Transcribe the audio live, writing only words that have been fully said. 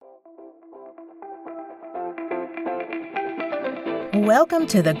Welcome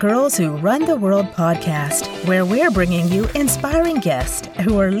to the Girls Who Run the World podcast, where we're bringing you inspiring guests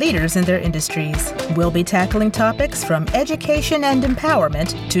who are leaders in their industries. We'll be tackling topics from education and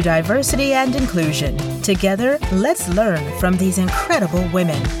empowerment to diversity and inclusion. Together, let's learn from these incredible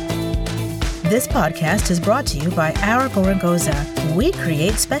women. This podcast is brought to you by Our Gorongosa. We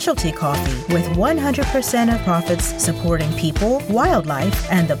create specialty coffee with 100% of profits supporting people, wildlife,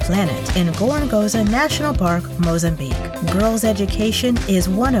 and the planet in Gorongosa National Park, Mozambique. Girls' education is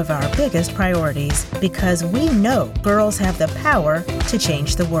one of our biggest priorities because we know girls have the power to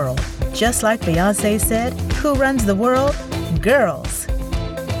change the world. Just like Beyonce said, who runs the world? Girls.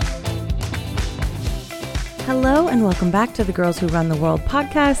 Hello and welcome back to the Girls Who Run the World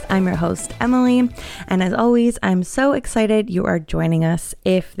podcast. I'm your host, Emily, and as always, I'm so excited you are joining us.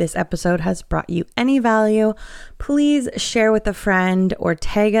 If this episode has brought you any value, please share with a friend or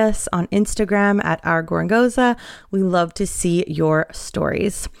tag us on Instagram at Our Gorongosa. We love to see your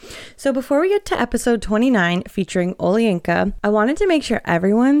stories. So before we get to episode 29 featuring Olayinka, I wanted to make sure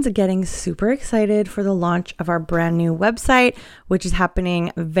everyone's getting super excited for the launch of our brand new website, which is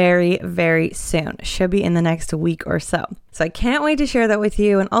happening very, very soon. Should be in the next week or so. So I can't wait to share that with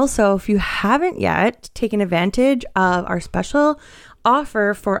you. And also, if you haven't yet taken advantage of our special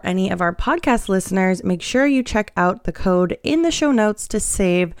offer for any of our podcast listeners, make sure you check out the code in the show notes to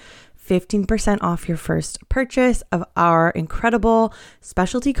save 15% off your first purchase of our incredible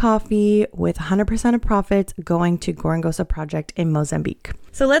specialty coffee with 100% of profits going to Gorongosa Project in Mozambique.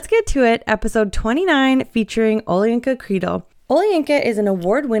 So let's get to it. Episode 29 featuring Olayinka Creedle. Olayinka is an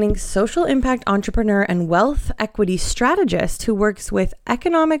award-winning social impact entrepreneur and wealth equity strategist who works with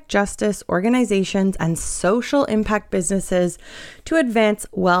economic justice organizations and social impact businesses to advance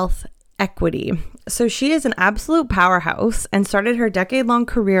wealth equity. So she is an absolute powerhouse and started her decade-long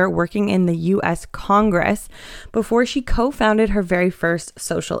career working in the U.S. Congress before she co-founded her very first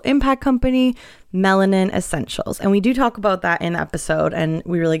social impact company, Melanin Essentials. And we do talk about that in the episode, and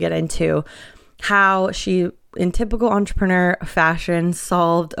we really get into how she, in typical entrepreneur fashion,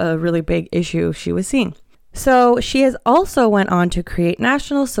 solved a really big issue she was seeing. So she has also went on to create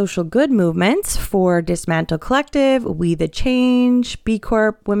national social good movements for Dismantle Collective, We the Change, B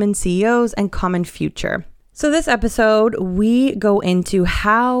Corp, Women CEOs, and Common Future. So this episode, we go into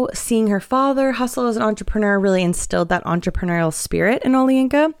how seeing her father hustle as an entrepreneur really instilled that entrepreneurial spirit in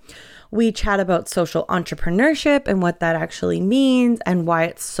Olayinka. We chat about social entrepreneurship and what that actually means and why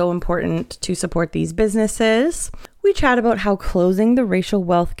it's so important to support these businesses. We chat about how closing the racial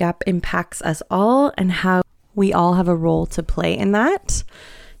wealth gap impacts us all and how we all have a role to play in that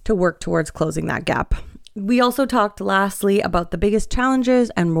to work towards closing that gap. We also talked lastly about the biggest challenges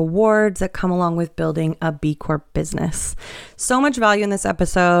and rewards that come along with building a B Corp business. So much value in this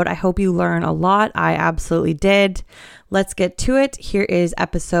episode. I hope you learn a lot. I absolutely did. Let's get to it. Here is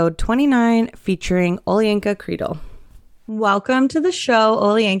episode 29 featuring Olayinka Creedle. Welcome to the show,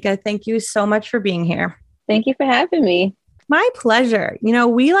 Olayinka. Thank you so much for being here. Thank you for having me. My pleasure. You know,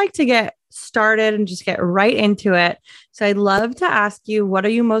 we like to get started and just get right into it. So I'd love to ask you, what are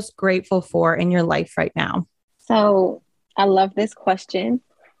you most grateful for in your life right now? So I love this question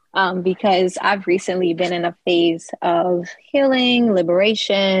because I've recently been in a phase of healing,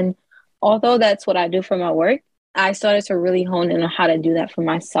 liberation. Although that's what I do for my work, I started to really hone in on how to do that for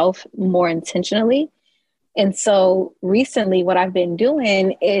myself more intentionally. And so recently what I've been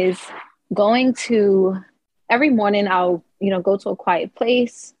doing is going to, every morning I'll, go to a quiet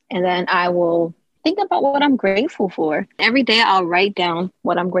place and then I will think about what I'm grateful for. Every day I'll write down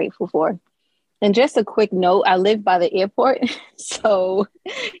what I'm grateful for. And just a quick note, I live by the airport, so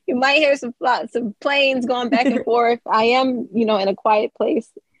you might hear some planes going back and forth. I am, in a quiet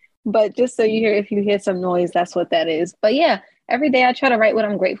place. But just so if you hear some noise, that's what that is. But yeah, every day I try to write what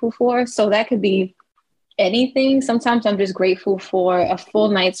I'm grateful for. So that could be anything. Sometimes I'm just grateful for a full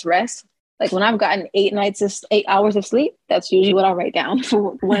night's rest. Like when I've gotten 8 hours of sleep, that's usually what I write down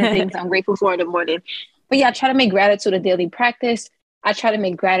for one of the things I'm grateful for in the morning. But yeah, I try to make gratitude a daily practice. I try to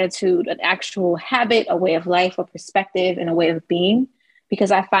make gratitude an actual habit, a way of life, a perspective, and a way of being,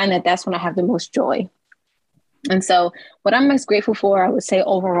 because I find that that's when I have the most joy. And so what I'm most grateful for, I would say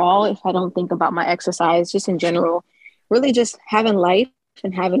overall, if I don't think about my exercise, just in general, really just having life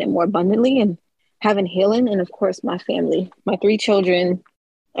and having it more abundantly and having healing. And of course, my family, my 3 children,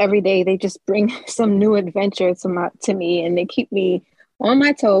 every day, they just bring some new adventure to me and they keep me on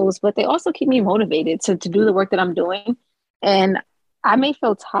my toes, but they also keep me motivated to do the work that I'm doing. And I may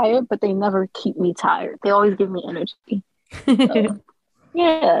feel tired, but they never keep me tired. They always give me energy. So,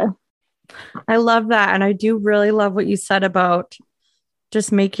 yeah. I love that. And I do really love what you said about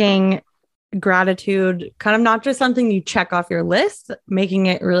just making gratitude kind of not just something you check off your list, making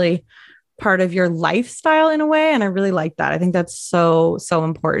it really part of your lifestyle in a way. And I really like that. I think that's so, so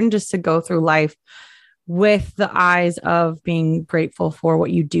important, just to go through life with the eyes of being grateful for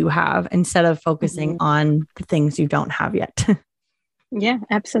what you do have instead of focusing on the things you don't have yet. Yeah,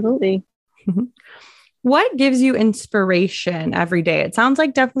 absolutely. What gives you inspiration every day? It sounds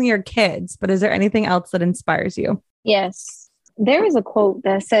like definitely your kids, but is there anything else that inspires you? Yes. There is a quote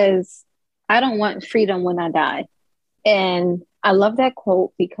that says, I don't want freedom when I die. And I love that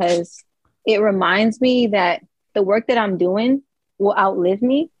quote because it reminds me that the work that I'm doing will outlive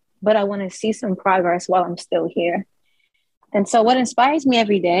me, but I want to see some progress while I'm still here. And so what inspires me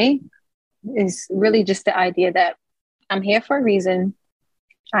every day is really just the idea that I'm here for a reason.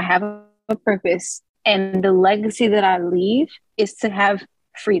 I have a purpose, and the legacy that I leave is to have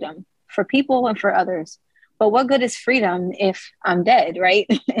freedom for people and for others. But what good is freedom if I'm dead, right?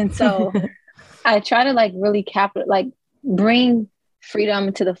 And so I try to really bring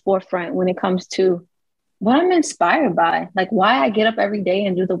freedom to the forefront when it comes to what I'm inspired by. Why I get up every day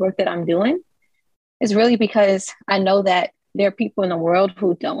and do the work that I'm doing is really because I know that there are people in the world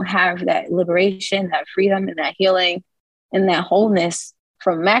who don't have that liberation, that freedom, and that healing, and that wholeness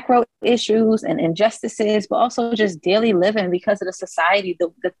from macro issues and injustices, but also just daily living because of the society,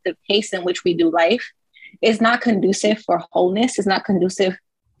 the pace in which we do life is not conducive for wholeness. It's not conducive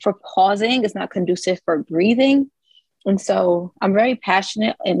for pausing. It's not conducive for breathing. And so I'm very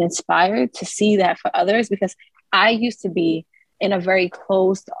passionate and inspired to see that for others, because I used to be in a very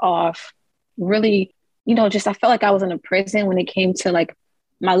closed off, really, I felt like I was in a prison when it came to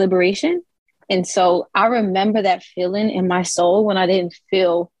my liberation. And so I remember that feeling in my soul when I didn't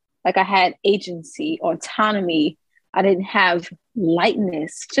feel like I had agency, autonomy. I didn't have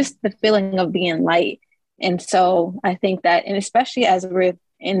lightness, just the feeling of being light. And so I think that, and especially as we're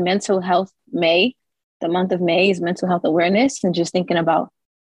in Mental Health May, the month of May is mental health awareness, and just thinking about,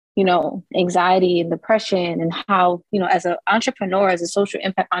 anxiety and depression, and how, as an entrepreneur, as a social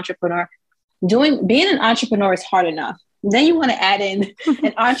impact entrepreneur, being an entrepreneur is hard enough. Then you want to add in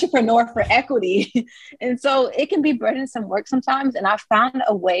an entrepreneur for equity. And so it can be burdensome work sometimes. And I found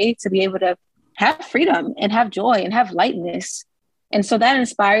a way to be able to have freedom and have joy and have lightness. And so that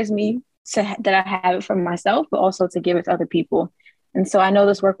inspires me that I have it for myself, but also to give it to other people. And so I know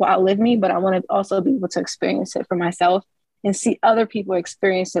this work will outlive me, but I want to also be able to experience it for myself and see other people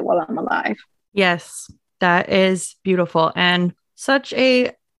experience it while I'm alive. Yes, that is beautiful and such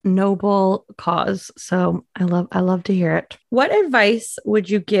a noble cause. So I love to hear it. What advice would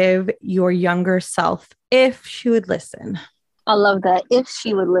you give your younger self if she would listen? I love that. If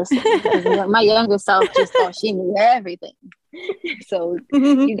she would listen. My younger self just thought she knew everything. So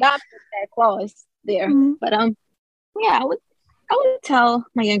you got that clause there. But yeah, I would tell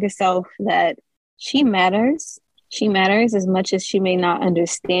my younger self that she matters. She matters as much as she may not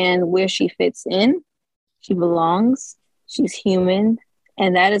understand where she fits in. She belongs. She's human.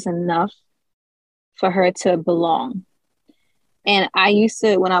 And that is enough for her to belong. And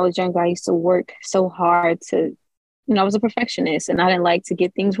when I was younger, I used to work so hard I was a perfectionist, and I didn't like to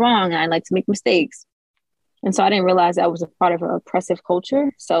get things wrong. I like to make mistakes. And so I didn't realize that was a part of an oppressive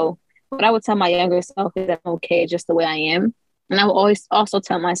culture. So what I would tell my younger self is that I'm okay just the way I am. And I will always also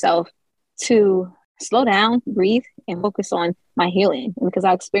tell myself to slow down, breathe, and focus on my healing, because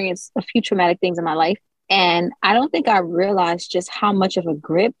I experienced a few traumatic things in my life. And I don't think I realized just how much of a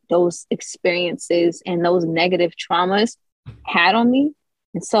grip those experiences and those negative traumas had on me.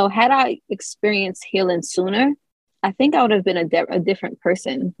 And so had I experienced healing sooner, I think I would have been a different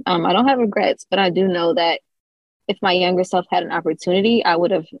person. I don't have regrets, but I do know that if my younger self had an opportunity, I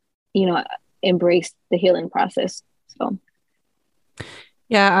would have, embraced the healing process. So.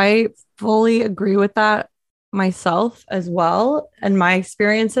 Yeah, I fully agree with that myself as well. And my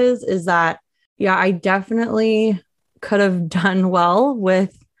experiences is that, yeah, I definitely could have done well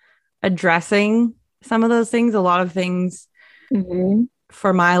with addressing some of those things. A lot of things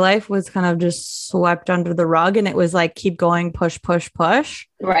for my life was kind of just swept under the rug, and it was like, keep going, push, push, push.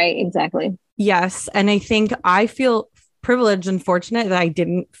 Right, exactly. Yes. And I think I feel privileged and fortunate that I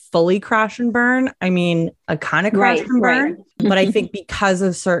didn't fully crash and burn. I mean, I kind of crashed and burn, but I think because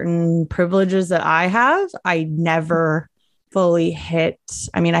of certain privileges that I have, I never fully hit.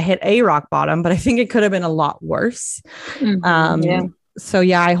 I mean, I hit a rock bottom, but I think it could have been a lot worse. So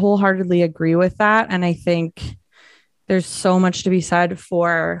yeah, I wholeheartedly agree with that. And I think there's so much to be said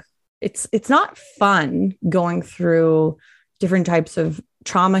for it's not fun going through different types of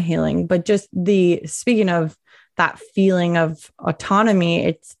trauma healing, but just speaking of that feeling of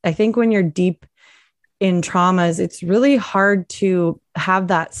autonomy, I think when you're deep in traumas, it's really hard to have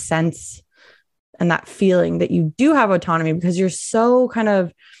that sense and that feeling that you do have autonomy, because you're so kind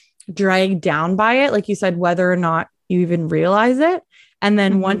of dragged down by it, like you said, whether or not you even realize it. And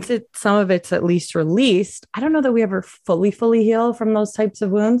then once some of it's at least released, I don't know that we ever fully heal from those types of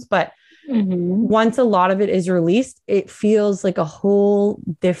wounds, but once a lot of it is released, it feels like a whole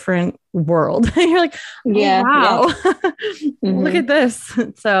different world. You're like, oh, wow, look at this.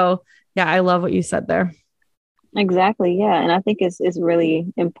 So yeah, I love what you said there. Exactly. Yeah. And I think it's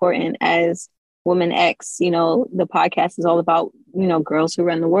really important as Woman X, the podcast is all about, girls who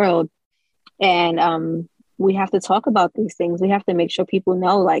run the world. And we have to talk about these things. We have to make sure people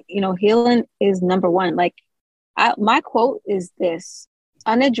know, like, healing is number one. Like my quote is this: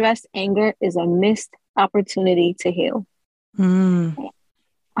 unaddressed anger is a missed opportunity to heal.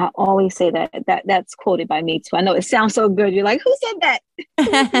 I always say that's quoted by me too. I know it sounds so good. You're like, who said that?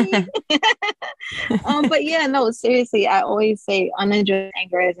 But yeah, no, seriously, I always say unaddressed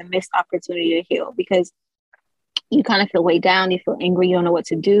anger is a missed opportunity to heal, because you kind of feel way down. You feel angry. You don't know what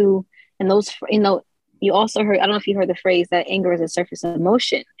to do. And those, you also heard, I don't know if you heard the phrase that anger is a surface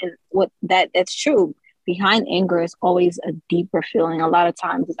emotion, and that's true. Behind anger is always a deeper feeling. A lot of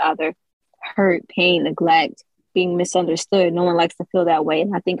times it's either hurt, pain, neglect, being misunderstood. No one likes to feel that way.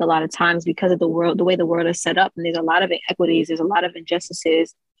 And I think a lot of times, because of the way the world is set up, and there's a lot of inequities, there's a lot of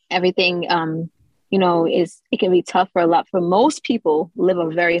injustices, everything, it can be tough for most people live a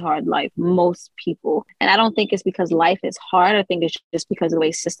very hard life, most people. And I don't think it's because life is hard. I think it's just because of the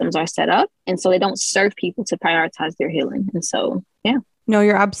way systems are set up. And so they don't serve people to prioritize their healing. And so, yeah. No,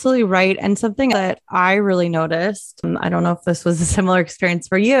 you're absolutely right. And something that I really noticed, I don't know if this was a similar experience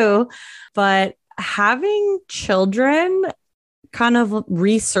for you, but having children kind of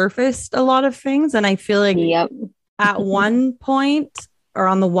resurfaced a lot of things. And I feel like at one point, or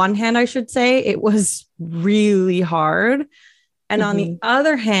on the one hand, I should say, it was really hard. And on the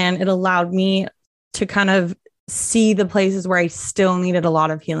other hand, it allowed me to kind of see the places where I still needed a lot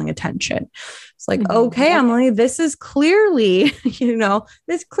of healing attention. It's like, okay, Emily, this is clearly,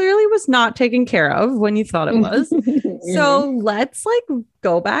 this clearly was not taken care of when you thought it was. So let's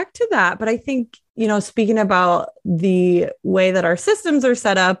go back to that. But I think, speaking about the way that our systems are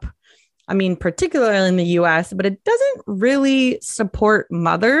set up, I mean, particularly in the US, but it doesn't really support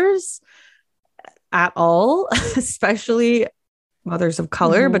mothers at all, especially mothers of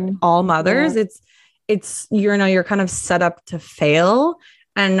color, but all mothers. It's you're kind of set up to fail.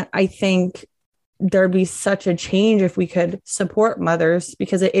 And I think there'd be such a change if we could support mothers,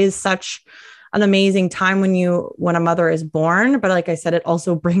 because it is such an amazing time when a mother is born. But like I said, it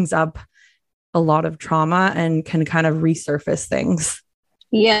also brings up a lot of trauma and can kind of resurface things.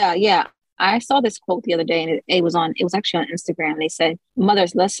 Yeah. I saw this quote the other day, and it was actually on Instagram. They said,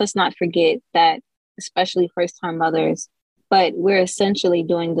 mothers, let's just not forget that, especially first-time mothers, but we're essentially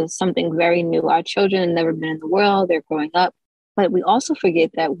doing something very new. Our children have never been in the world. They're growing up. But we also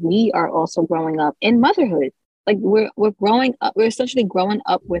forget that we are also growing up in motherhood. Like we're growing up. We're essentially growing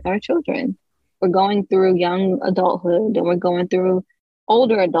up with our children. We're going through young adulthood, and we're going through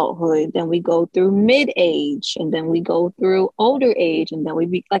older adulthood. Then we go through mid-age, and then we go through older age. And then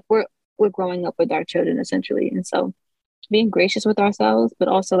we're growing up with our children, essentially. And so being gracious with ourselves, but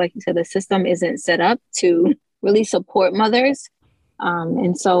also, like you said, the system isn't set up to really support mothers.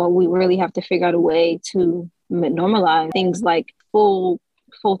 And so we really have to figure out a way to normalize things like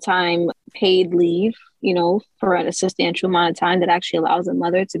full-time paid leave, for a substantial amount of time that actually allows a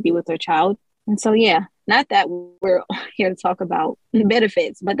mother to be with her child. And so, yeah, not that we're here to talk about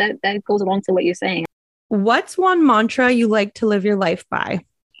benefits, but that goes along to what you're saying. What's one mantra you like to live your life by?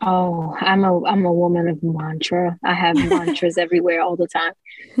 Oh, I'm a woman of mantra. I have mantras everywhere all the time.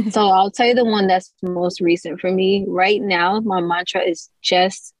 So I'll tell you the one that's most recent for me right now. My mantra is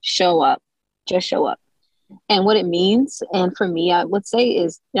just show up. Just show up. And what it means, and for me, I would say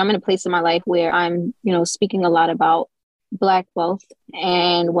is I'm in a place in my life where I'm, speaking a lot about Black wealth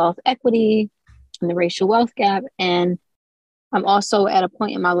and wealth equity and the racial wealth gap. And I'm also at a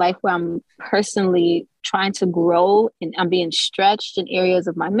point in my life where I'm personally trying to grow, and I'm being stretched in areas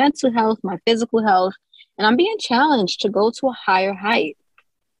of my mental health, my physical health, and I'm being challenged to go to a higher height.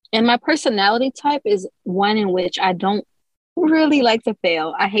 And my personality type is one in which I don't really like to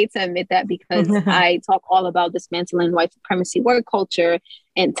fail. I hate to admit that, because I talk all about dismantling white supremacy work culture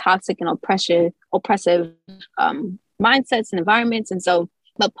and toxic and oppressive mindsets and environments. And so,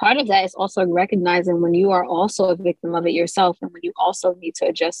 but part of that is also recognizing when you are also a victim of it yourself, and when you also need to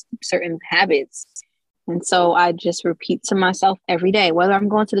adjust certain habits. And so I just repeat to myself every day, whether I'm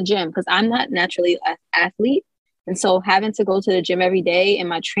going to the gym, because I'm not naturally an athlete. And so having to go to the gym every day, and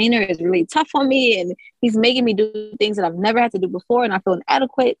my trainer is really tough on me, and he's making me do things that I've never had to do before, and I feel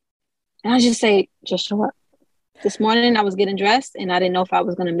inadequate. And I just say, just show up. This morning I was getting dressed and I didn't know if I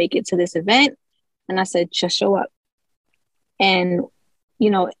was going to make it to this event. And I said, just show up. And,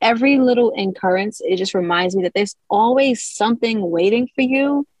 every little occurrence, it just reminds me that there's always something waiting for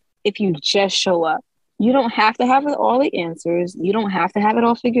you if you just show up. You don't have to have all the answers. You don't have to have it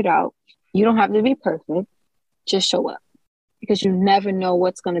all figured out. You don't have to be perfect. Just show up, because you never know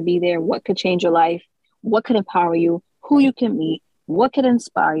what's going to be there, what could change your life, what could empower you, who you can meet, what could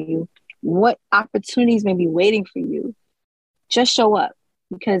inspire you, what opportunities may be waiting for you. Just show up,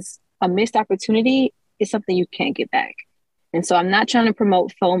 because a missed opportunity is something you can't get back. And so I'm not trying to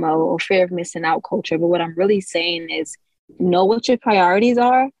promote FOMO or fear of missing out culture, but what I'm really saying is know what your priorities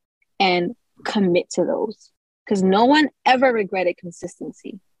are and commit to those, because no one ever regretted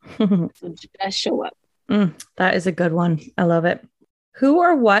consistency. So just show up. That is a good one. I love it. Who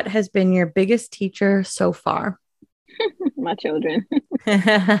or what has been your biggest teacher so far? My children.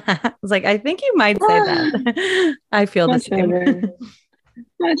 I was like, I think you might say that. I feel the same.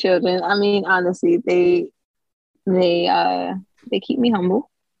 My children. I mean, honestly, they keep me humble.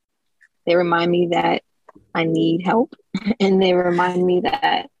 They remind me that I need help, and they remind me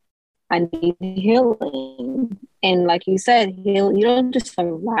that I need healing. And like you said, you don't just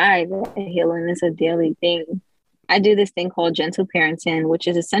survive healing. It's a daily thing. I do this thing called gentle parenting, which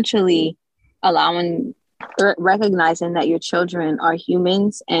is essentially recognizing that your children are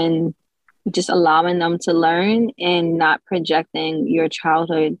humans and just allowing them to learn and not projecting your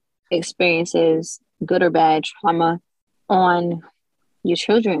childhood experiences, good or bad, trauma, on your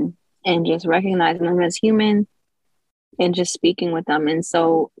children, and just recognizing them as human and just speaking with them. And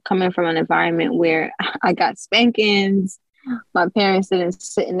so coming from an environment where I got spankings, my parents didn't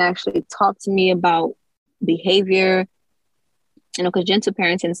sit and actually talk to me about behavior, because gentle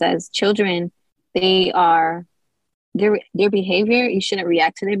parenting says children, their behavior, you shouldn't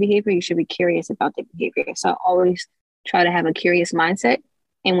react to their behavior. You should be curious about their behavior. So I always try to have a curious mindset.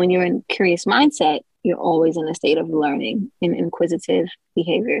 And when you're in a curious mindset, you're always in a state of learning and inquisitive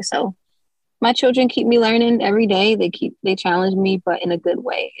behavior. So my children keep me learning every day. They challenge me, but in a good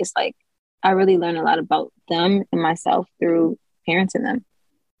way. It's like I really learn a lot about them and myself through parenting them.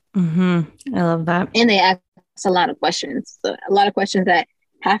 Mm-hmm. I love that. And they ask a lot of questions. So a lot of questions that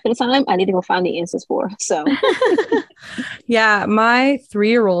half of the time I need to go find the answers for. So yeah, my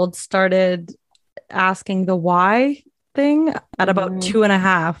 3-year-old started asking the why thing at about 2.5.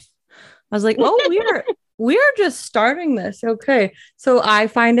 I was like, oh, we are just starting this. Okay. So I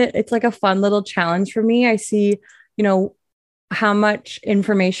find it's like a fun little challenge for me. I see, how much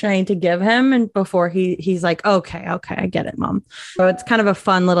information I need to give him. And before he's like, okay, I get it, Mom. So it's kind of a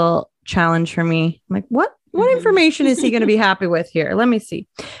fun little challenge for me. I'm like, what information is he going to be happy with here? Let me see.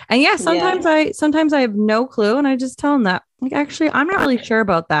 And yeah, sometimes I have no clue. And I just tell him that, like, actually, I'm not really sure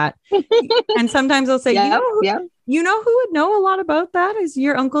about that. And sometimes I'll say, you know who would know a lot about that is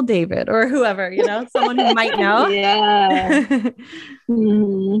your Uncle David or whoever, someone who might know. Yeah.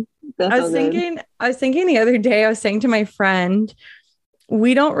 I was thinking the other day, I was saying to my friend,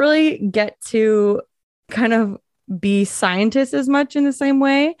 we don't really get to kind of be scientists as much in the same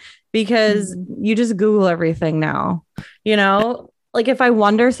way, because you just Google everything now, like if I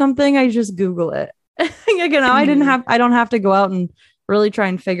wonder something, I just Google it. I don't have to go out and really try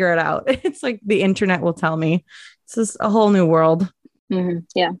and figure it out. It's like the internet will tell me. It's just a whole new world.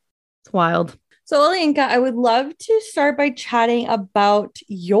 Yeah. It's wild. So Olayinka, I would love to start by chatting about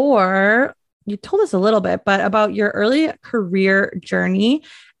you told us a little bit, but about your early career journey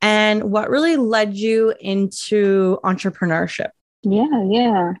and what really led you into entrepreneurship.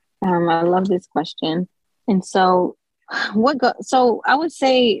 Yeah. I love this question. And so so I would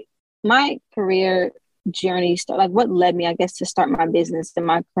say my career journey what led me, I guess, to start my business and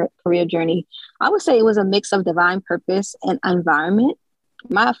my career journey, I would say it was a mix of divine purpose and environment.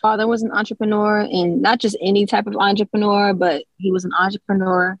 My father was an entrepreneur, and not just any type of entrepreneur, but he was an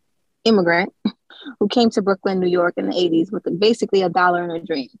entrepreneur immigrant who came to Brooklyn, New York in the 80s with basically $1 and a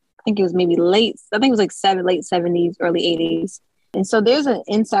dream. I think it was maybe late 70s, early 80s. And so there's an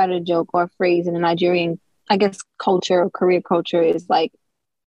insider joke or phrase in the Nigerian, I guess, culture or career culture is like,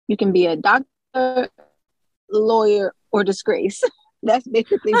 you can be a doctor, lawyer, or disgrace. That's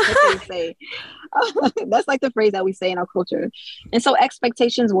basically what they say. That's like the phrase that we say in our culture. And so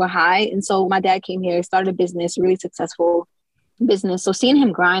expectations were high. And so my dad came here, started a business, really successful business. So seeing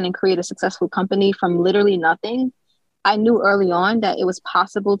him grind and create a successful company from literally nothing, I knew early on that it was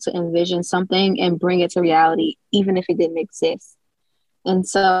possible to envision something and bring it to reality, even if it didn't exist. And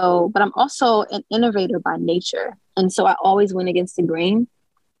so, but I'm also an innovator by nature. And so I always went against the grain.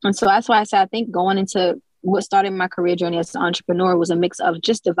 And so that's why I said, I think going into what started my career journey as an entrepreneur was a mix of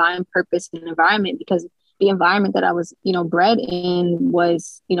just divine purpose and environment, because the environment that I was, bred in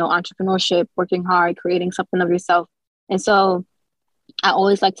was, entrepreneurship, working hard, creating something of yourself. And so I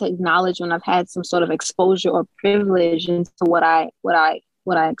always like to acknowledge when I've had some sort of exposure or privilege into what I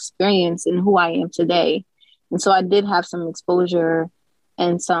experienced and who I am today. And so I did have some exposure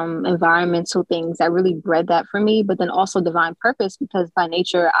and some environmental things that really bred that for me, but then also divine purpose, because by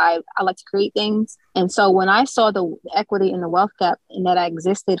nature, I like to create things. And so when I saw the equity and the wealth gap and that I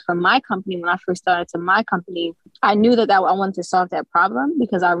existed for my company, when I first started to my company, I knew that I wanted to solve that problem,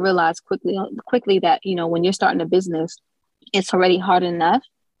 because I realized quickly that, when you're starting a business, it's already hard enough.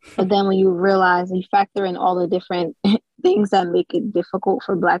 But then when you realize and you factor in all the different things that make it difficult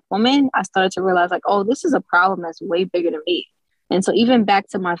for Black women, I started to realize like, oh, this is a problem that's way bigger than me. And so even back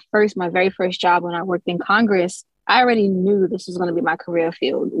to my very first job when I worked in Congress, I already knew this was going to be my career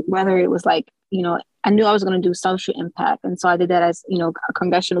field, whether it was like, I knew I was going to do social impact. And so I did that as, a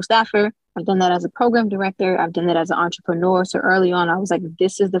congressional staffer. I've done that as a program director. I've done that as an entrepreneur. So early on, I was like,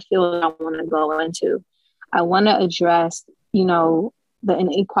 this is the field I want to go into. I want to address, the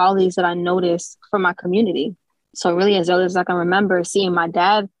inequalities that I noticed from my community. So really, as early as I can remember, seeing my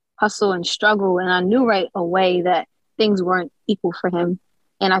dad hustle and struggle, and I knew right away that things weren't equal for him.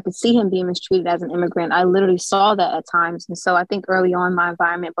 And I could see him being mistreated as an immigrant. I literally saw that at times. And so I think early on my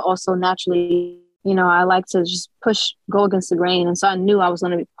environment, but also naturally, I like to just go against the grain. And so I knew I was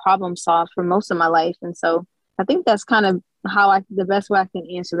going to problem solve for most of my life. And so I think that's kind of the best way I can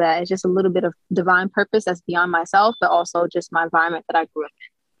answer that is just a little bit of divine purpose that's beyond myself, but also just my environment that I grew up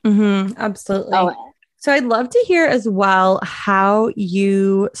in. Mm-hmm, absolutely. So I'd love to hear as well how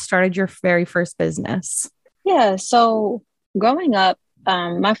you started your very first business. Yeah. So growing up,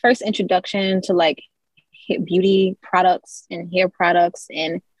 my first introduction to like beauty products and hair products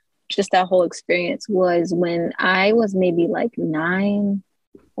and just that whole experience was when I was maybe like 9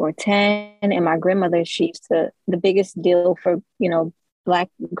 or 10, and my grandmother, the biggest deal for, Black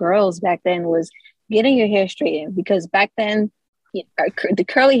girls back then was getting your hair straightened, because back then the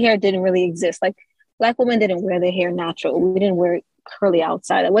curly hair didn't really exist. Like Black women didn't wear their hair natural. We didn't wear it curly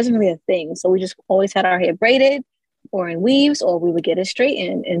outside. It wasn't really a thing. So we just always had our hair braided or in weaves, or we would get it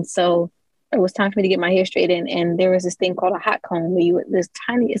straightened. And so it was time for me to get my hair straightened. And there was this thing called a hot comb where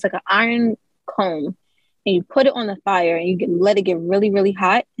it's like an iron comb, and you put it on the fire and let it get really, really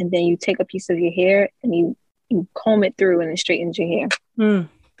hot. And then you take a piece of your hair and you comb it through, and it straightens your hair. Mm.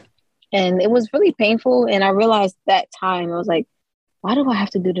 And it was really painful. And I realized that time, I was like, why do I have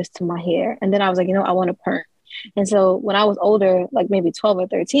to do this to my hair? And then I was like, I want a perm. And so when I was older, like maybe 12 or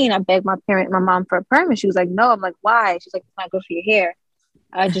 13, I begged my mom for a perm. And she was like, no. I'm like, why? She's like, it's not good for your hair.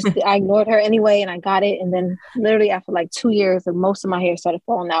 I ignored her anyway, and I got it. And then literally after like 2 years, most of my hair started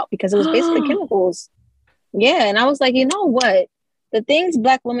falling out because it was basically chemicals. Yeah. And I was like, you know what? The things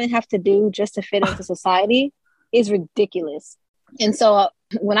Black women have to do just to fit into society is ridiculous. And so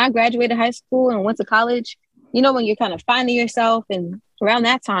when I graduated high school and went to college, when you're kind of finding yourself, and around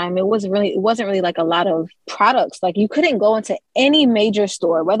that time, it wasn't really like a lot of products. Like you couldn't go into any major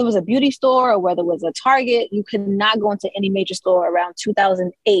store, whether it was a beauty store or whether it was a Target. You could not go into any major store around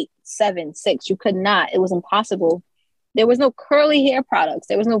 2008, 7, 6. You could not. It was impossible. There was no curly hair products.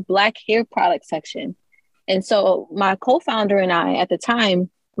 There was no Black hair product section. And so my co-founder and I at the time,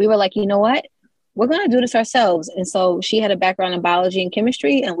 we were like, you know what? We're going to do this ourselves. And so she had a background in biology and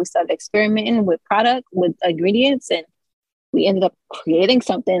chemistry, and we started experimenting with ingredients, and we ended up creating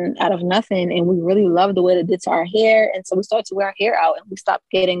something out of nothing. And we really loved the way it did to our hair. And so we started to wear our hair out, and we stopped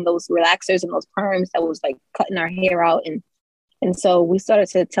getting those relaxers and those perms that was like cutting our hair out. And so we started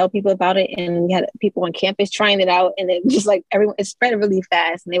to tell people about it, and we had people on campus trying it out, and it was just like it spread really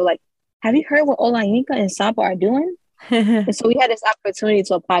fast. And they were like, have you heard what Olayinka and Saba are doing? And so we had this opportunity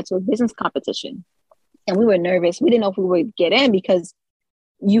to apply to a business competition, and we were nervous. We didn't know if we would get in, because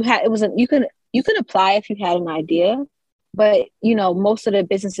you could apply if you had an idea, but most of the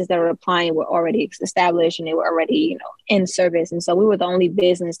businesses that were applying were already established, and they were already in service. And so we were the only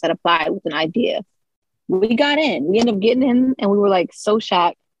business that applied with an idea. We got in. We ended up getting in, and we were like so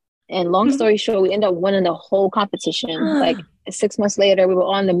shocked. And long story short, we ended up winning the whole competition. Like 6 months later, we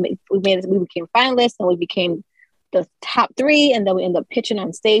became finalists, and we became the top 3, and then we ended up pitching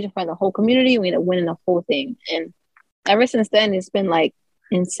on stage in front of the whole community. We ended up winning the whole thing. And ever since then, it's been like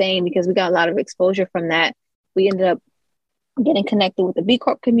insane, because we got a lot of exposure from that. We ended up getting connected with the B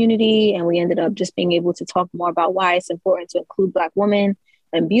Corp community, and we ended up just being able to talk more about why it's important to include Black women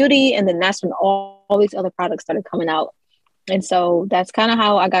in beauty. And then that's when all these other products started coming out. And so that's kind of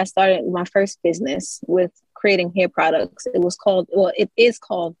how I got started with my first business with creating hair products. It is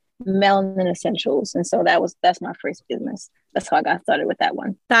called Melanin Essentials. And so that's my first business. That's how I got started with that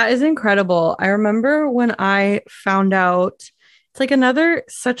one. That is incredible. I remember when I found out, it's like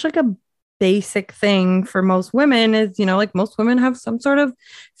such like a basic thing for most women is, like most women have some sort of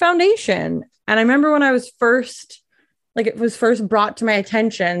foundation. And I remember when I was it was first brought to my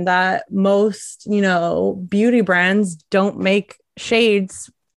attention that most, beauty brands don't make shades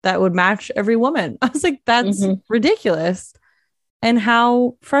that would match every woman. I was like, that's ridiculous. And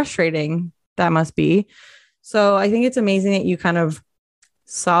how frustrating that must be. So I think it's amazing that you kind of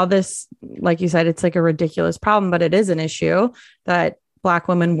saw this, like you said, it's like a ridiculous problem, but it is an issue that Black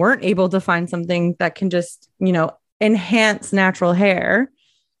women weren't able to find something that can just, enhance natural hair,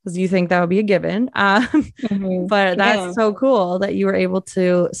 because you think that would be a given. But that's so cool that you were able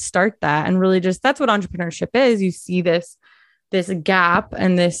to start that, and really just, that's what entrepreneurship is. You see this gap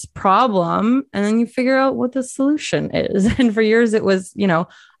and this problem, and then you figure out what the solution is. And for years it was,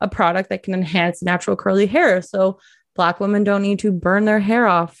 a product that can enhance natural curly hair. So Black women don't need to burn their hair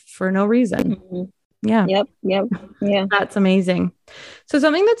off for no reason. Yeah. Yep. Yeah. That's amazing. So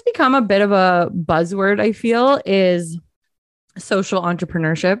something that's become a bit of a buzzword, I feel, is social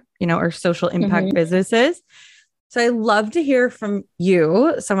entrepreneurship, or social impact businesses. So I love to hear from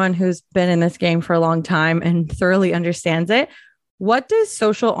you, someone who's been in this game for a long time and thoroughly understands it. What does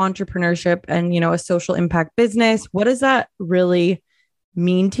social entrepreneurship and, a social impact business, what does that really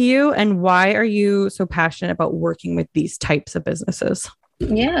mean to you? And why are you so passionate about working with these types of businesses?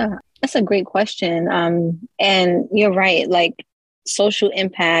 Yeah, that's a great question. And you're right, like social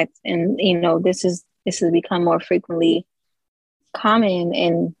impact and, this has become more frequently common,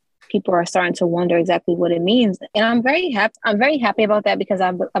 and people are starting to wonder exactly what it means. And I'm very happy about that, because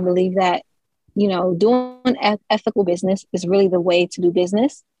I believe that, doing ethical business is really the way to do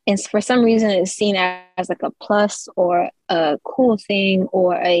business. And for some reason, it's seen as like a plus or a cool thing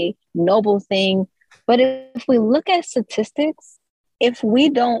or a noble thing. But if we look at statistics, if we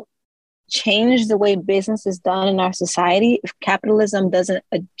don't change the way business is done in our society, if capitalism doesn't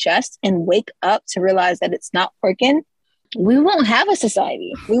adjust and wake up to realize that it's not working, we won't have a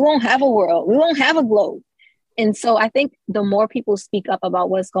society. We won't have a world. We won't have a globe. And so I think the more people speak up about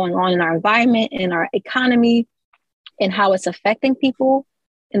what's going on in our environment, in our economy, and how it's affecting people,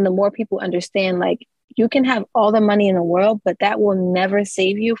 and the more people understand, like, you can have all the money in the world, but that will never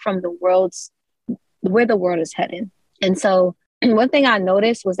save you from where the world is heading. And so one thing I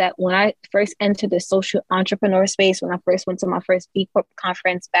noticed was that when I first entered the social entrepreneur space, when I first went to my first B Corp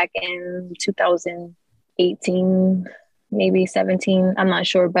conference back in 2018, maybe 17, I'm not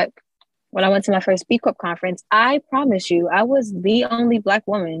sure. But when I went to my first B Corp conference, I promise you, I was the only Black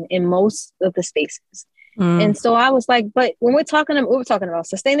woman in most of the spaces. And so I was like, but when we're talking about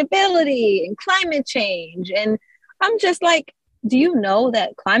sustainability and climate change. And I'm just like, do you know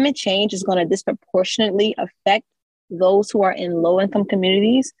that climate change is going to disproportionately affect those who are in low-income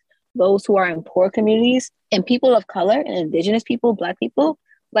communities, those who are in poor communities, and people of color and Indigenous people, Black people?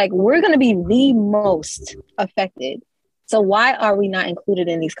 Like, we're going to be the most affected. So why are we not included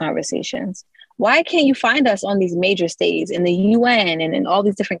in these conversations? Why can't you find us on these major stages in the UN and in all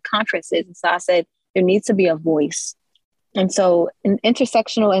these different conferences? And so I said, there needs to be a voice. And so in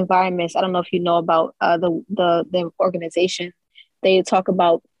intersectional environments, I don't know if you know about the organization, they talk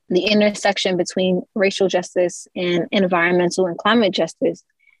about the intersection between racial justice and environmental and climate justice.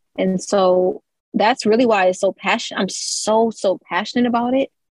 And so that's really why it's so passionate. I'm so passionate about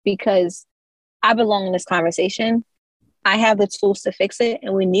it, because I belong in this conversation. I have the tools to fix it.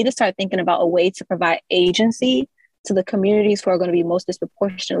 And we need to start thinking about a way to provide agency to the communities who are going to be most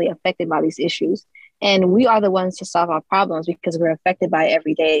disproportionately affected by these issues. And we are the ones to solve our problems, because we're affected by it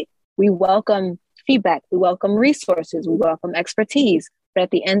every day. We welcome feedback. We welcome resources. We welcome expertise. But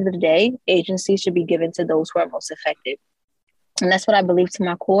at the end of the day, agency should be given to those who are most affected. And that's what I believe to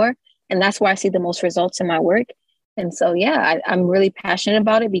my core. And that's where I see the most results in my work. And so, yeah, I'm really passionate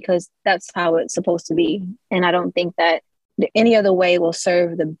about it, because that's how it's supposed to be. And I don't think that any other way will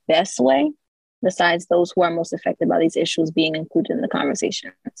serve the best way, besides those who are most affected by these issues being included in the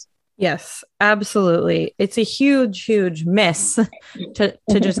conversations. Yes, absolutely. It's a huge, huge miss to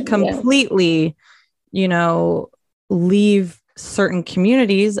just completely, leave certain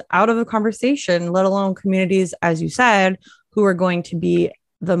communities out of the conversation, let alone communities, as you said, who are going to be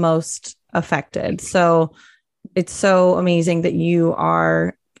the most affected. So it's so amazing that you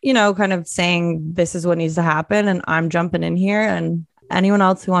are, kind of saying this is what needs to happen, and I'm jumping in here, and anyone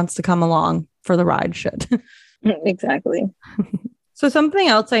else who wants to come along for the ride should. Exactly. So something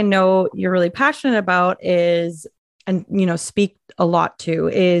else I know you're really passionate about is, and speak a lot to,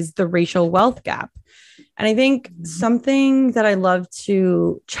 is the racial wealth gap. And I think something that I love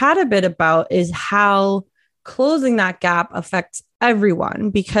to chat a bit about is how closing that gap affects everyone,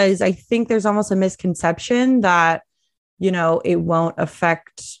 because I think there's almost a misconception that, it won't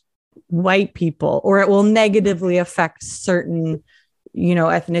affect white people or it will negatively affect certain,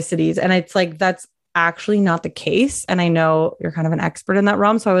 ethnicities. And it's like, that's actually not the case. And I know you're kind of an expert in that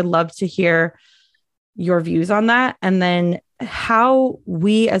realm. So I would love to hear your views on that. And then how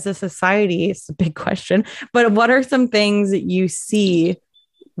we as a society, it's a big question, but what are some things that you see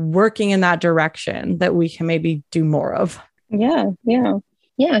working in that direction that we can maybe do more of? Yeah.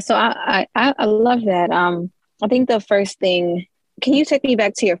 So I love that. I think the first thing, can you take me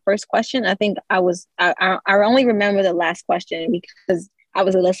back to your first question? I think I only remember the last question because I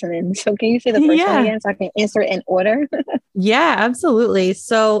was listening. So can you say the first one again so I can answer it in order? Yeah, absolutely.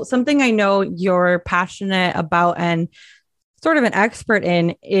 So something I know you're passionate about and sort of an expert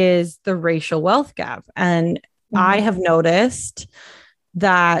in is the racial wealth gap. And I have noticed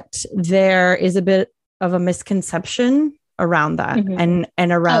that there is a bit of a misconception around that and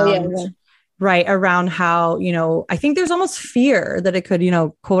around, right, around how, I think there's almost fear that it could,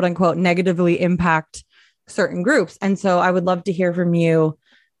 quote unquote, negatively impact certain groups. And so I would love to hear from you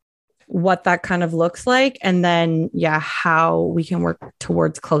what that kind of looks like, and then, how we can work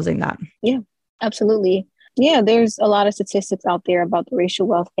towards closing that. Yeah, absolutely. Yeah, there's a lot of statistics out there about the racial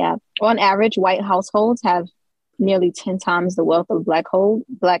wealth gap. On average, white households have nearly 10 times the wealth of Black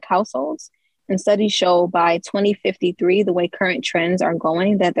households. And studies show by 2053, the way current trends are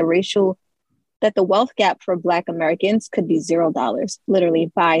going, that the wealth gap for Black Americans could be $0,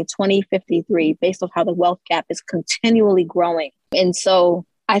 literally by 2053, based on how the wealth gap is continually growing. And so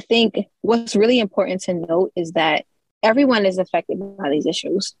I think what's really important to note is that everyone is affected by these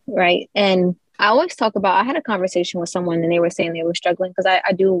issues, right? And I always talk about, I had a conversation with someone and they were saying they were struggling because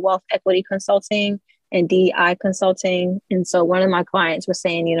I do wealth equity consulting and DEI consulting. And so one of my clients was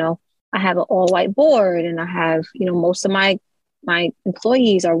saying, I have an all white board and I have, most of my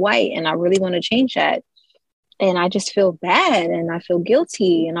employees are white and I really want to change that. And I just feel bad and I feel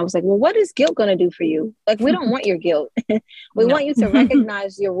guilty. And I was like, well, what is guilt going to do for you? Like, we don't want your guilt. We want you to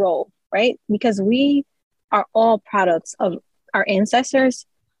recognize your role, right? Because we are all products of our ancestors,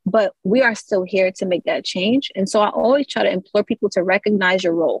 but we are still here to make that change. And so I always try to implore people to recognize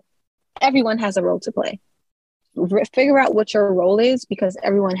your role. Everyone has a role to play. Figure out what your role is, because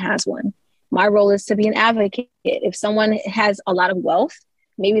everyone has one. My role is to be an advocate. If someone has a lot of wealth,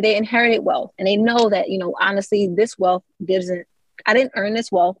 maybe they inherited wealth and they know that, honestly, this wealth I didn't earn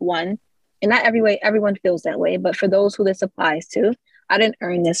this wealth, one, and not everyone feels that way, but for those who this applies to, I didn't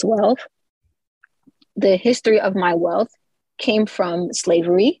earn this wealth. The history of my wealth came from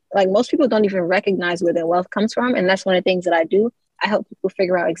slavery. Like, most people don't even recognize where their wealth comes from. And that's one of the things that I do. I help people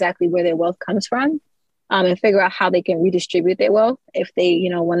figure out exactly where their wealth comes from, and figure out how they can redistribute their wealth if they,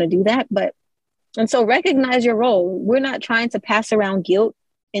 want to do that. And so recognize your role. We're not trying to pass around guilt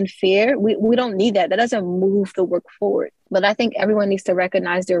and fear. We don't need that. That doesn't move the work forward. But I think everyone needs to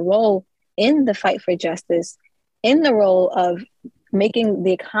recognize their role in the fight for justice, in the role of making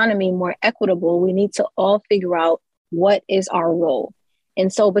the economy more equitable. We need to all figure out what is our role.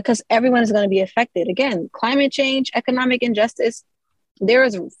 And so, because everyone is going to be affected, again, climate change, economic injustice, there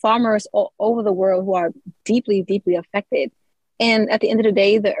is farmers all over the world who are deeply, deeply affected. And at the end of the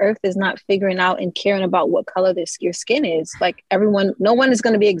day, the earth is not figuring out and caring about what color your skin is. Like, no one is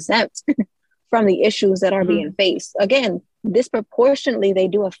going to be exempt from the issues that are being faced. Again, disproportionately, they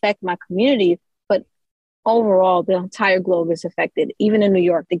do affect my community, but overall, the entire globe is affected. Even in New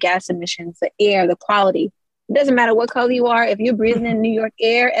York, the gas emissions, the air, the quality. It doesn't matter what color you are. If you're breathing in New York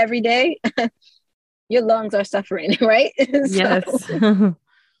air every day, your lungs are suffering, right? Yes.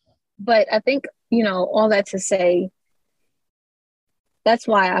 But I think, all that to say, that's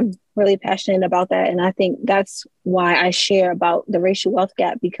why I'm really passionate about that. And I think that's why I share about the racial wealth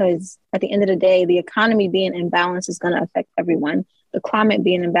gap, because at the end of the day, the economy being in balance is going to affect everyone. The climate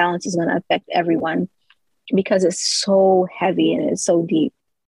being in balance is going to affect everyone, because it's so heavy and it's so deep.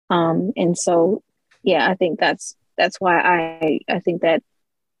 And so, I think that's why I think that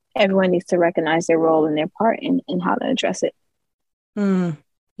everyone needs to recognize their role and their part in how to address it.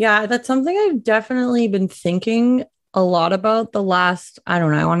 Yeah, that's something I've definitely been thinking a lot about the last, I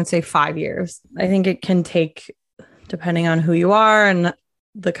don't know, I want to say 5 years. I think it can take, depending on who you are and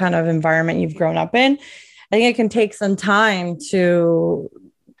the kind of environment you've grown up in, I think it can take some time to,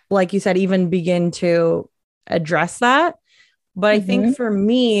 like you said, even begin to address that. But I think for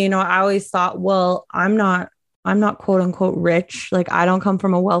me, I always thought, well, I'm not quote unquote rich. Like, I don't come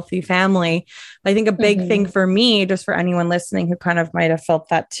from a wealthy family. I think a big thing for me, just for anyone listening who kind of might have felt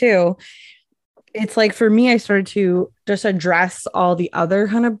that too, it's like for me, I started to just address all the other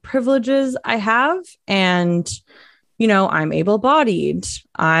kind of privileges I have. And, I'm able-bodied,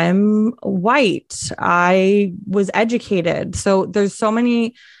 I'm white, I was educated. So there's so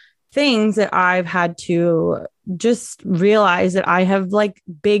many things that I've had to just realize that I have like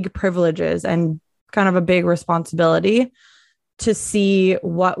big privileges and kind of a big responsibility to see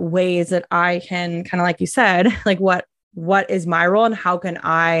what ways that I can kind of, like you said, like what is my role and how can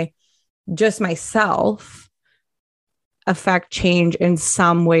I just myself affect change in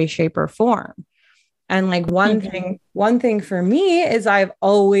some way, shape, or form. And like one thing for me is I've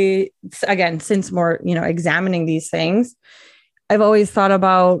always, again, since more, examining these things, I've always thought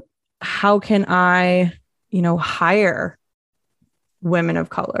about how can I, hire women of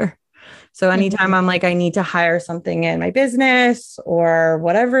color. So anytime I'm like, I need to hire something in my business or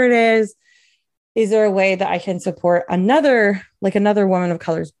whatever it is there a way that I can support another woman of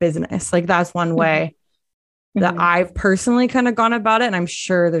color's business? Like that's one way that I've personally kind of gone about it. And I'm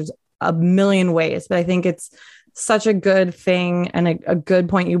sure there's a million ways, but I think it's such a good thing and a good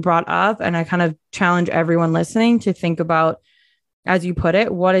point you brought up. And I kind of challenge everyone listening to think about, as you put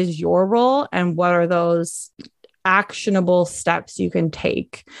it, what is your role and what are those actionable steps you can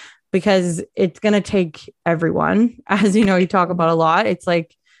take? Because it's going to take everyone, as you talk about a lot. It's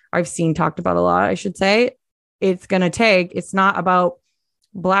like I've seen talked about a lot, I should say. It's not about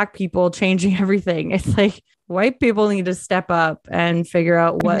Black people changing everything. It's like white people need to step up and figure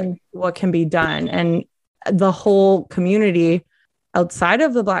out what can be done. And the whole community outside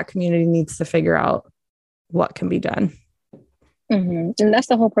of the Black community needs to figure out what can be done. And that's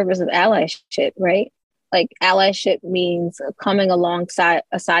the whole purpose of allyship, right? Like allyship means coming alongside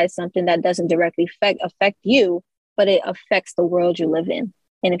something that doesn't directly affect you, but it affects the world you live in.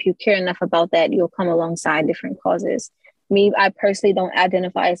 And if you care enough about that, you'll come alongside different causes. Me, I personally don't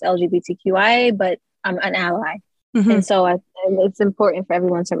identify as LGBTQIA, but I'm an ally. And so it's important for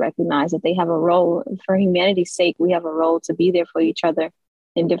everyone to recognize that they have a role. For humanity's sake, we have a role to be there for each other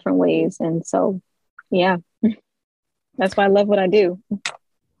in different ways. And so, yeah, that's why I love what I do.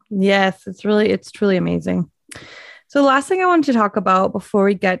 Yes, it's truly amazing. So the last thing I wanted to talk about before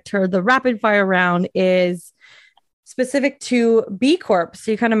we get to the rapid fire round is specific to B Corp.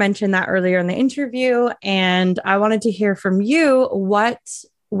 So you kind of mentioned that earlier in the interview, and I wanted to hear from you, what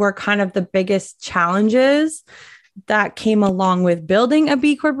were kind of the biggest challenges that came along with building a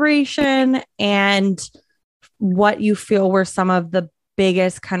B Corporation, and what you feel were some of the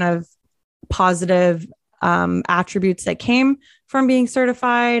biggest kind of positive attributes that came from being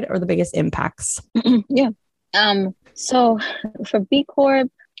certified, or the biggest impacts? Yeah. So for B Corp,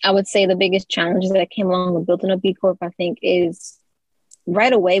 I would say the biggest challenges that came along with building a B Corp, I think, is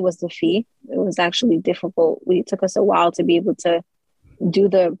right away was the fee. It was actually difficult. It took us a while to be able to do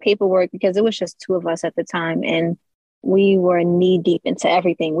the paperwork because it was just two of us at the time. And we were knee deep into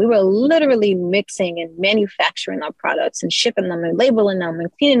everything. We were literally mixing and manufacturing our products and shipping them and labeling them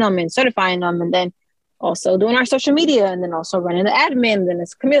and cleaning them and certifying them. And then also doing our social media, and then also running the admin, and then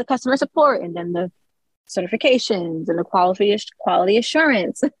it's customer support, and then the certifications and the quality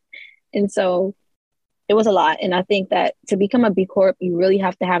assurance. And so it was a lot. And I think that to become a B Corp, you really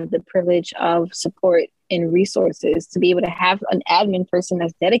have to have the privilege of support and resources to be able to have an admin person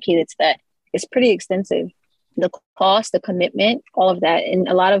that's dedicated to that. It's pretty extensive. The cost, the commitment, all of that. And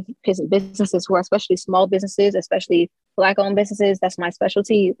a lot of businesses who are especially small businesses, especially Black-owned businesses, that's my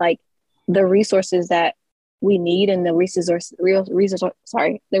specialty, like the resources that we need and the resources that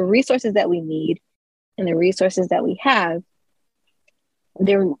we need and the resources that we have,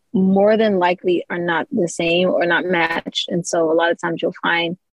 they're more than likely are not the same or not matched. And so a lot of times you'll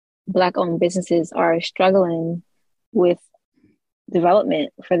find Black-owned businesses are struggling with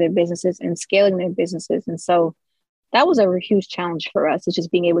development for their businesses and scaling their businesses. And so that was a huge challenge for us, is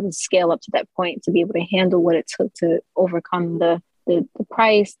just being able to scale up to that point, to be able to handle what it took to overcome the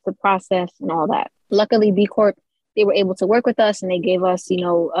price, the process, and all that. Luckily, B Corp, they were able to work with us, and they gave us,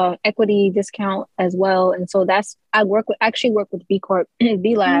 equity discount as well. And so I actually worked with B Corp,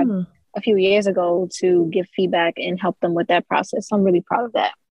 B Lab a few years ago to give feedback and help them with that process. So I'm really proud of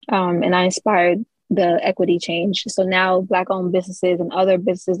that. And I inspired the equity change. So now Black-owned businesses and other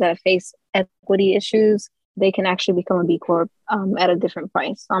businesses that face equity issues, they can actually become a B Corp at a different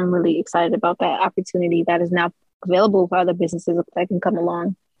price. So I'm really excited about that opportunity that is now available for other businesses that can come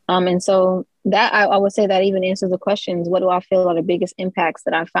along. And so that I would say that even answers the questions. What do I feel are the biggest impacts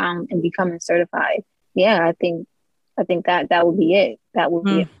that I found in becoming certified? Yeah, I think that would be it. That would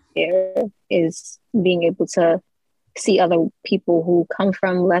be it, is being able to see other people who come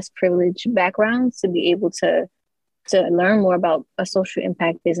from less privileged backgrounds to be able to to learn more about a social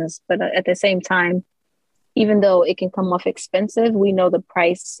impact business. But at the same time, even though it can come off expensive, we know the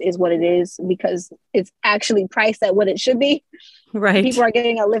price is what it is because it's actually priced at what it should be. Right. People are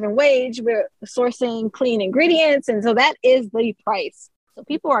getting a living wage. We're sourcing clean ingredients. And so that is the price. So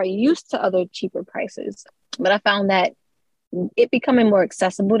people are used to other cheaper prices. But I found that it becoming more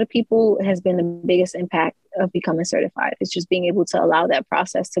accessible to people has been the biggest impact of becoming certified. It's just being able to allow that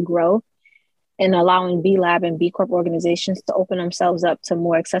process to grow and allowing B Lab and B Corp organizations to open themselves up to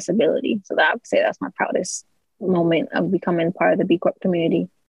more accessibility. So that I would say that's my proudest moment of becoming part of the B Corp community.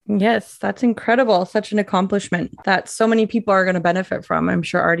 Yes, that's incredible. Such an accomplishment that so many people are going to benefit from. I'm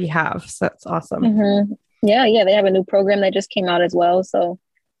sure already have. So that's awesome. Mm-hmm. Yeah. They have a new program that just came out as well. So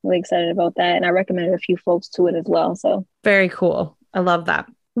I'm really excited about that. And I recommended a few folks to it as well. So very cool. I love that.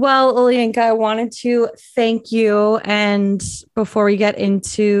 Well, Olayinka, I wanted to thank you. And before we get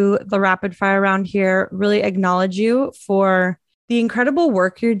into the rapid fire round here, really acknowledge you for the incredible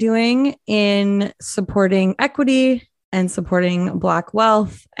work you're doing in supporting equity and supporting Black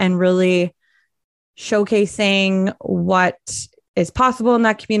wealth and really showcasing what is possible in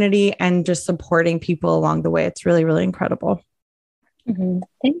that community and just supporting people along the way. It's really, really incredible. Mm-hmm.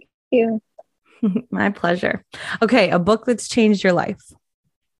 Thank you. My pleasure. Okay. A book that's changed your life.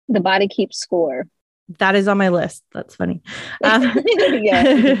 The Body Keeps Score. That is on my list. That's funny.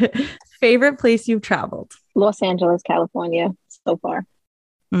 Favorite place you've traveled? Los Angeles, California, so far.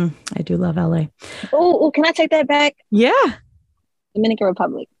 I do love LA. Oh, can I take that back? Yeah. Dominican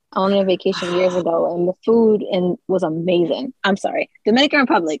Republic. I went on a vacation years ago and the food was amazing. I'm sorry. Dominican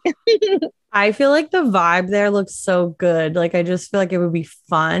Republic. I feel like the vibe there looks so good. Like, I just feel like it would be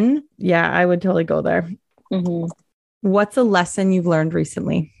fun. Yeah, I would totally go there. Mm-hmm. What's a lesson you've learned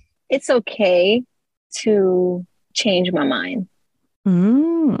recently? It's okay to change my mind.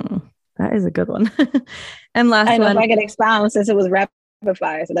 That is a good one. And last one. I know if I could expound since it was rapid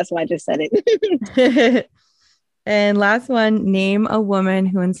fire, so that's why I just said it. And last one, name a woman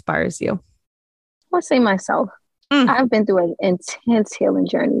who inspires you. I'll say myself. I've been through an intense healing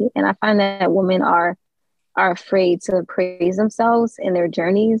journey, and I find that women are afraid to praise themselves in their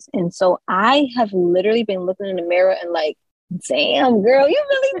journeys. And so I have literally been looking in the mirror and like, damn, girl, you're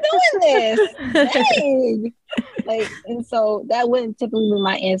really doing this. Dang. And so that wouldn't typically be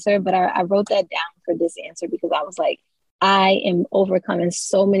my answer, but I wrote that down for this answer because I was like, I am overcoming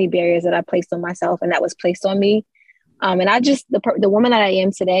so many barriers that I placed on myself and that was placed on me. And I just, the woman that I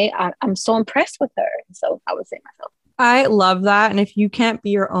am today, I'm so impressed with her. So I would say myself. I love that. And if you can't be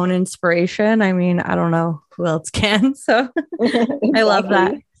your own inspiration, I mean, I don't know who else can. So exactly. I love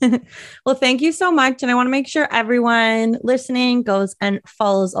that. Well, thank you so much. And I want to make sure everyone listening goes and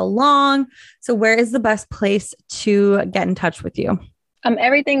follows along. So where is the best place to get in touch with you?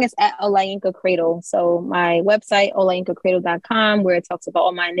 Everything is at Olayinka Cradle. So my website, olayinkacradle.com, where it talks about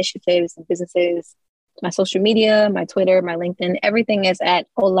all my initiatives and businesses, my social media, my Twitter, my LinkedIn, everything is at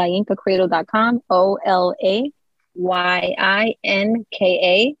olayinkacradle.com, OLAYINKA,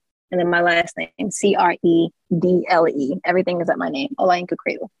 and then my last name, CREDLE. Everything is at my name, Olayinka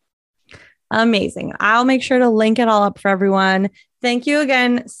Cradle. Amazing. I'll make sure to link it all up for everyone. Thank you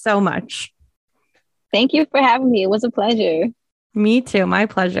again so much. Thank you for having me. It was a pleasure. Me too. My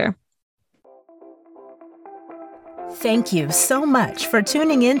pleasure. Thank you so much for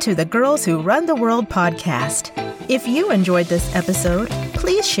tuning in to the Girls Who Run the World podcast. If you enjoyed this episode,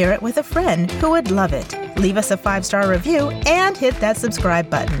 please share it with a friend who would love it. Leave us a 5-star review and hit that subscribe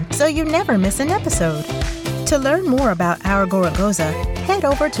button so you never miss an episode. To learn more about Our Gorongosa, head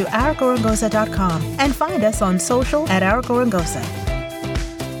over to ourgorongosa.com and find us on social at Our Gorongosa.